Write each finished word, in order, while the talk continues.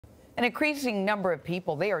An increasing number of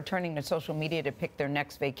people, they are turning to social media to pick their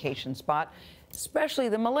next vacation spot, especially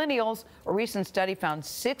the millennials. A recent study found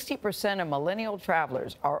 60% of millennial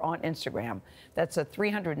travelers are on Instagram. That's a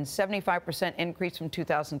 375% increase from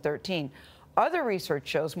 2013. Other research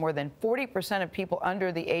shows more than 40% of people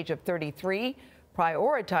under the age of 33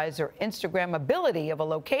 prioritize their Instagrammability of a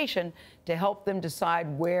location to help them decide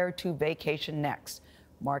where to vacation next.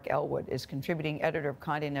 Mark Elwood is contributing editor of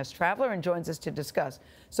Condé Nast Traveler and joins us to discuss.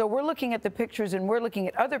 So we're looking at the pictures and we're looking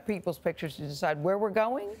at other people's pictures to decide where we're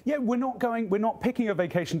going? Yeah, we're not picking a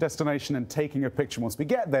vacation destination and taking a picture once we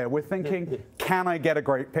get there. We're thinking, can I get a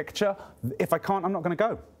great picture? If I can't, I'm not going to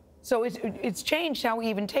go. So it's changed how we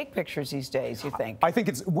even take pictures these days, you think? I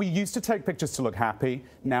think we used to take pictures to look happy.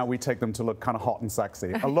 Now we take them to look kind of hot and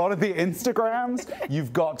sexy. A lot of the Instagrams,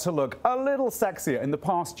 you've got to look a little sexier. In the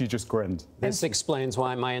past, you just grinned. This explains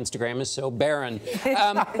why my Instagram is so barren.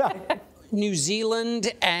 New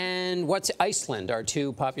Zealand and Iceland are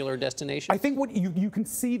two popular destinations? I think what you can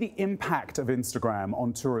see the impact of Instagram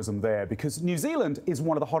on tourism there, because New Zealand is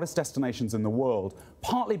one of the hottest destinations in the world,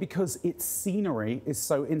 partly because its scenery is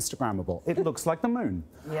so Instagrammable. It looks like the moon.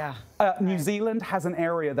 Yeah. New Zealand has an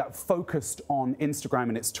area that focused on Instagram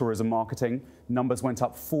and its tourism marketing. Numbers went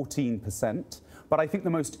up 14%. But I think the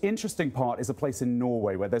most interesting part is a place in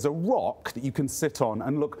Norway where there's a rock that you can sit on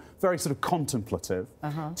and look very sort of contemplative.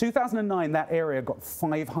 2009, that area got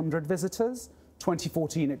 500 visitors.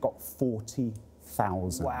 2014, it got 40,000.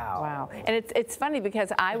 Wow. And it's funny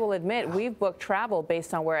because I will admit we've booked travel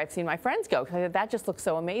based on where I've seen my friends go, because that just looks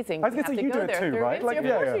so amazing. I was going to say, you do it too, right? Of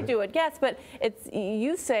course you do it, yes. But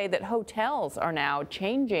you say that hotels are now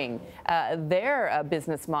changing their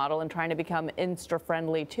business model and trying to become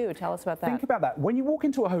Insta-friendly too. Tell us about that. Think about that. When you walk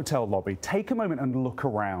into a hotel lobby, take a moment and look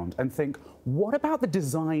around and think, what about the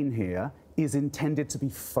design here is intended to be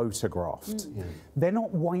photographed? They're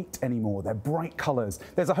not white anymore, they're bright colours.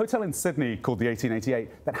 There's a hotel in Sydney called the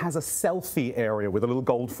 1888 that has a selfie area with a little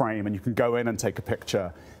gold frame and you can go in and take a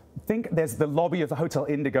picture. There's the lobby of the Hotel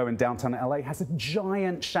Indigo in downtown LA has a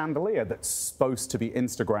giant chandelier that's supposed to be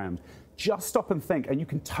Instagrammed. Just stop and think, and you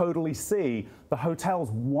can totally see the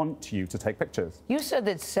hotels want you to take pictures. You said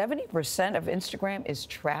that 70% of Instagram is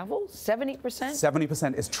travel? 70%?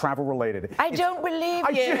 70% is travel related. I don't believe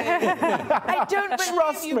you. I don't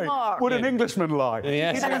believe you, Mark. Would an Englishman lie?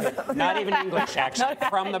 Yes, not even English, actually,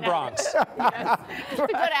 from the Bronx. Yes. It's a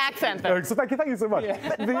good accent, though. So thank you so much.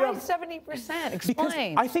 But why 70%?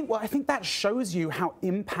 Explain. I think that shows you how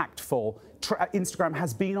impactful Instagram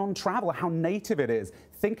has been on travel, how native it is.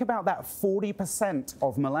 Think about that 40%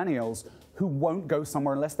 of millennials who won't go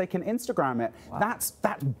somewhere unless they can Instagram it. Wow. That's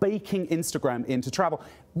baking Instagram into travel.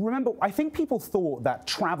 Remember, I think people thought that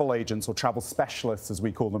travel agents or travel specialists, as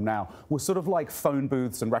we call them now, were sort of like phone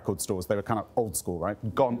booths and record stores. They were kind of old school, right?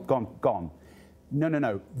 Gone.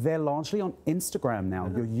 No. They're largely on Instagram now.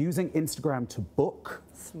 You're using Instagram to book.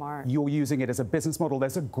 Smart. You're using it as a business model.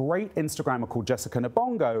 There's a great Instagrammer called Jessica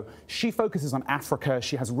Nabongo. She focuses on Africa.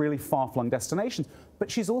 She has really far-flung destinations,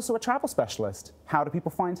 but she's also a travel specialist. How do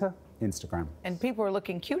people find her? Instagram. And people are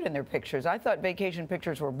looking cute in their pictures. I thought vacation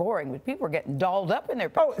pictures were boring, but people are getting dolled up in their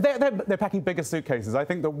pictures. Oh, they're packing bigger suitcases. I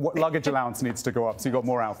think the luggage allowance needs to go up so you've got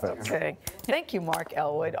more outfits. Okay. Thank you, Mark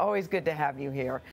Elwood. Always good to have you here.